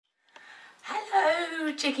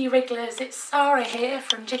Jiggy Wrigglers, it's Sara here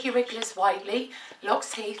from Jiggy Wrigglers Whiteley,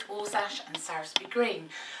 Heath, Warsash and Sarisbury Green.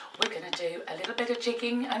 We're going to do a little bit of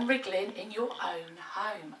jigging and wriggling in your own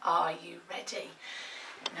home. Are you ready?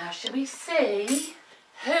 Now shall we see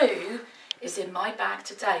who is in my bag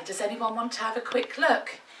today? Does anyone want to have a quick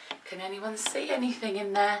look? Can anyone see anything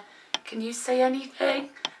in there? Can you see anything?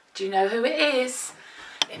 Do you know who it is?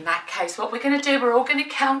 In that case, what we're going to do, we're all going to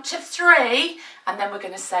count to 3 and then we're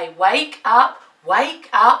going to say, wake up, wake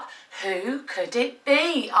up. Who could it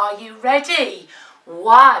be? Are you ready?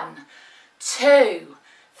 1, 2,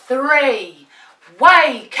 3.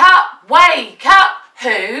 Wake up, wake up.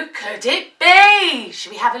 Who could it be?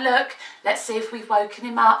 Should we have a look? Let's see if we've woken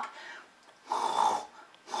him up.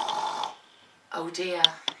 Oh dear,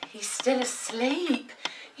 he's still asleep.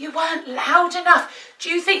 You weren't loud enough. Do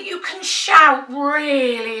you think you can shout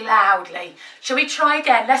really loudly? Shall we try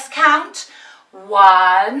again? Let's count.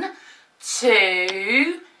 1,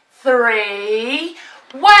 2, 3.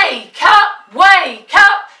 Wake up, wake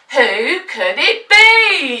up. Who could it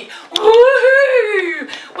be? Woohoo!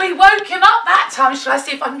 We woke him up that time. Shall I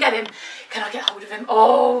see if I can get him? Can I get hold of him?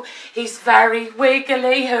 Oh, he's very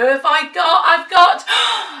wiggly. Who have I got? I've got...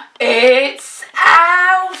 It's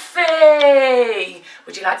Alfie.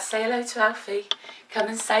 Would you like to say hello to Alfie? Come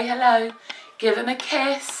and say hello. Give him a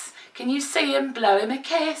kiss. Can you see him? Blow him a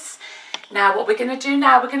kiss. Now what we're going to do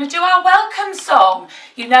now, we're going to do our welcome song.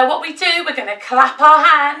 You know what we do? We're going to clap our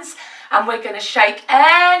hands and we're going to shake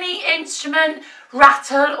any instrument,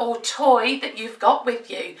 rattle or toy that you've got with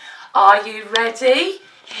you. Are you ready?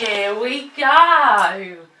 Here we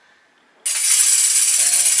go.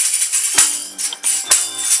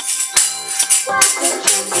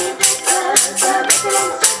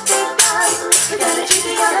 We're gonna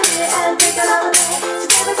jiggy all the way and wiggle all the way.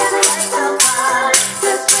 Today we're gonna have some fun.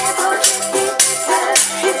 Just wait for Jiggy Wrigglers.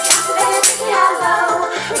 It's Saturday, Jiggy hello.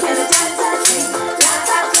 We're gonna dance and sing, laugh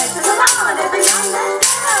and play. So come on, everyone, let's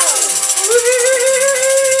go.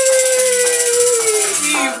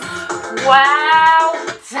 Well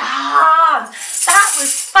done. That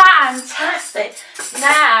was fantastic.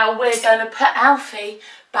 Now we're gonna put Alfie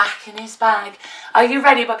back in his bag. Are you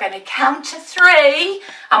ready? We're going to count to 3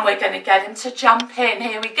 and we're going to get him to jump in.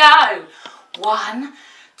 Here we go. 1,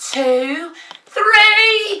 2,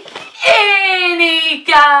 3. In he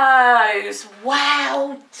goes.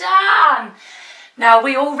 Well done. Now are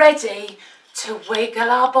we all ready to wiggle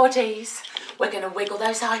our bodies? We're going to wiggle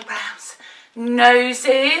those eyebrows,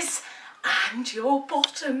 noses and your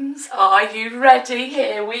bottoms. Are you ready?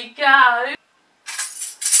 Here we go.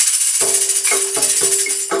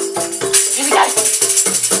 Here we go.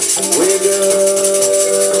 Wiggle.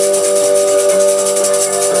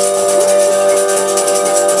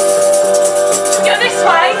 Go this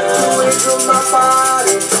way. Wiggle my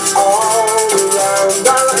body all around. I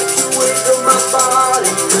like to wiggle my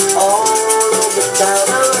body all over town.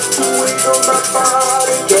 I like to wiggle my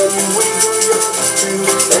body. Can you wiggle yours too?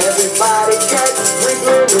 Everybody get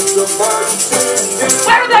wiggling. It's a fun to do.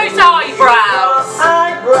 Where are those eyebrows?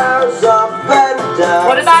 Eyebrows up and down.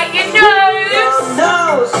 What about your nose?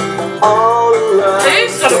 Nose all around.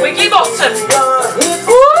 Who's got a wiggly bottom?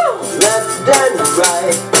 Woo! Left and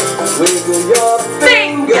right. Wiggle your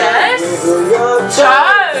fingers. Wiggle your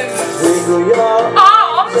toes. Wiggle your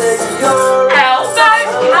arms. Your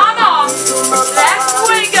elbows. Come on. Let's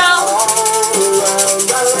wiggle. All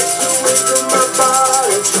around. I like to wiggle my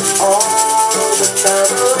body all the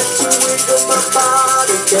time. I like to wiggle my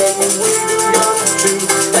body. Can you wiggle yours too?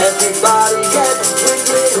 Everybody gets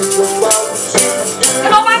wiggling. It's the one.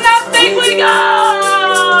 Come on, my love, big wiggle!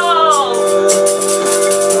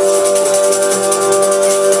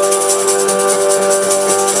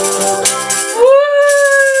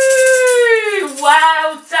 Woo!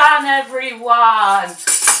 Well done, everyone.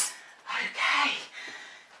 Okay,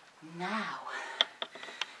 now,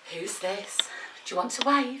 who's this? Do you want to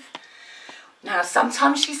wave? Now,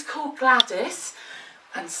 sometimes she's called Gladys,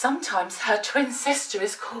 and sometimes her twin sister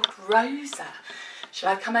is called Rosa. Shall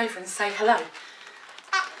I come over and say hello?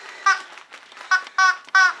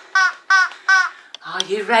 Are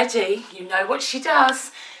you ready? You know what she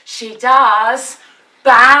does. She does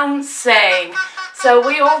bouncing. So are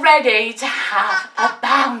we all ready to have a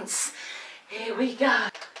bounce? Here we go.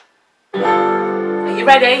 Are you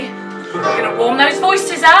ready? We're going to warm those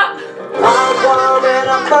voices up. I'm warming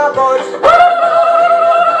up my voice. Woo!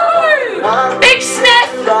 Big sniff.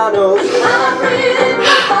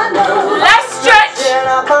 Let's stretch.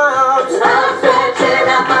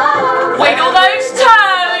 Wiggle those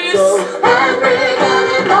toes.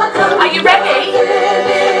 Are you ready?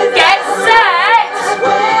 Get set.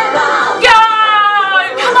 Go.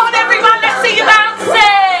 Come on everyone, let's see you bouncing.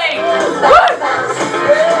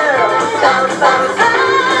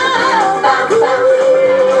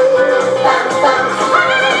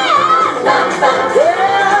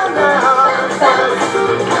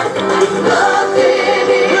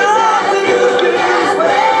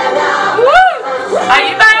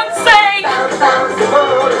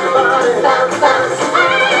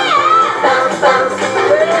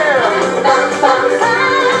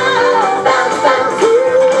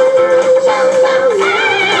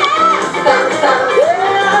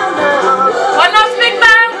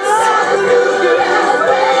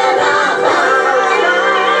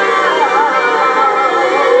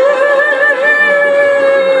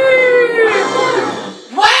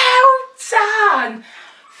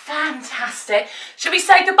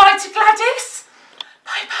 say goodbye to Gladys?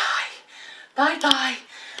 Bye-bye. Bye-bye.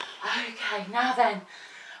 Okay, now then,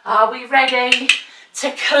 are we ready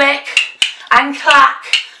to click and clack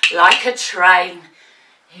like a train?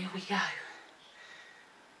 Here we go.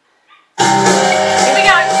 Here we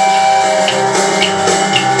go.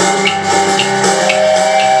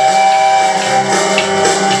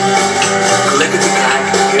 Clickety-clack,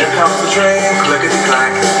 here comes the train,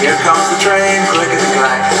 clickety-clack, here comes the train,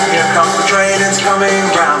 clickety-clack, here comes the train, it's coming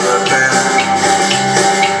round the bend.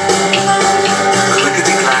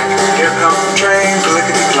 Clickety-clack, here comes the train,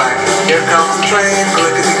 clickety-clack, here comes the train,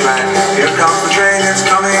 clickety-clack, here comes the train, it's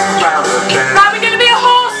coming round the bend. Right, we're going to be a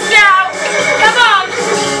horse now. Come on.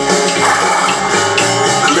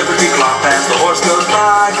 Clippity-clop as the horse goes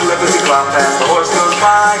by, clippity-clop as the horse goes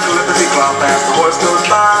by, clippity-clop as the horse goes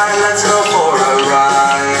by, let's go for a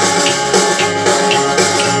ride.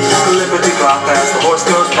 Clippity-clop as the horse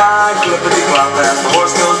goes by, clippity-clop as the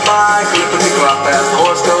horse goes by, clippity-clop as the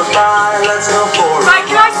horse goes by, let's go for a ride. Right,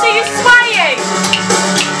 can I see you swaying?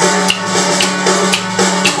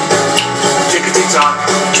 Tickety-tock,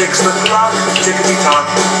 ticks the clock, tickety-tock,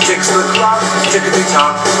 ticks the clock,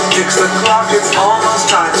 tickety-tock, ticks the clock, it's almost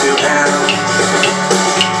time to end.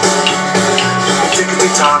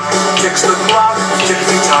 Tickety-tock, ticks the clock,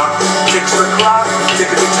 tickety-tock, ticks the clock,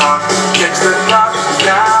 tickety-tock, ticks the clock,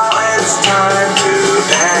 now it's time to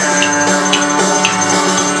end.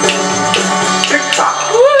 Tick-tock.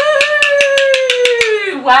 Woo!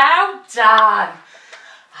 Well done.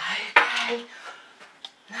 Okay,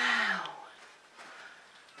 now.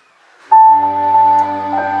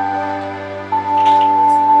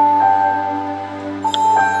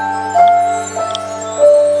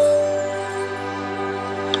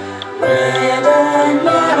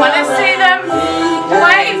 Come on, let's see them.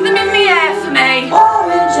 Wave them in the air for me.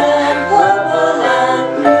 Orange and purple and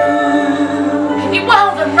blue. Can you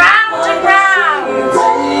whirl them round and round?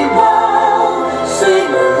 Rainbow,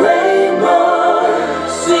 sing a rainbow,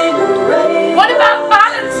 sing a rainbow. What about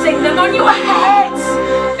balancing them on your head?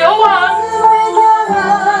 Go on. With your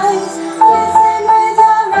eyes, listen with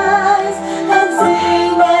your eyes, and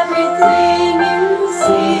sing everything you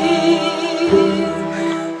see.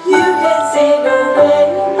 You can sing a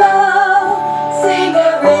rainbow, sing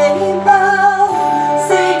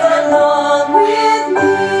along with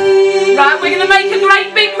me. Right, we're going to make a great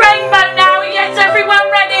big rainbow now. Yes, everyone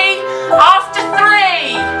ready? After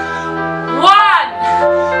 3. 1,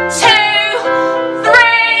 2,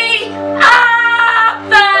 3. Up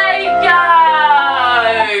they go.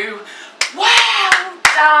 Well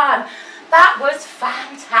done. That was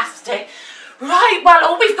fantastic. Right, well,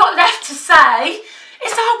 all we've got left to say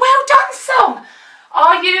is our well done song.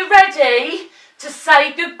 Are you ready to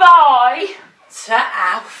say goodbye to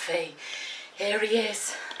Alfie? Here he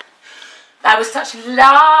is. That was such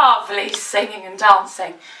lovely singing and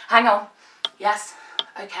dancing. Hang on. Yes?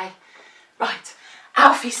 Okay. Right.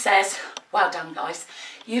 Alfie says, well done, guys.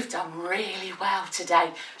 You've done really well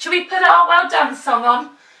today. Shall we put our well done song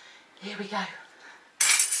on? Here we go. Are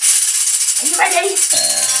you ready?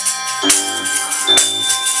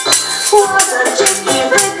 Well done, Jiggy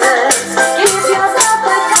Wrigglers, give yourself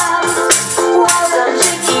a cup. Well done,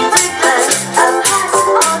 Jiggy Wrigglers, a pat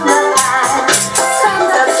on the back.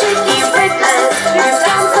 Thumbs up, Jiggy Wrigglers, you've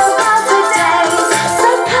done so well today. So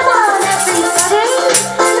come on, everybody,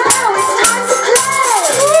 now it's time to play.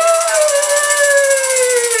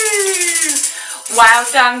 Woo! Well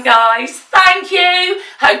done, guys. Thank you.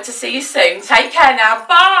 Hope to see you soon. Take care now.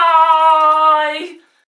 Bye.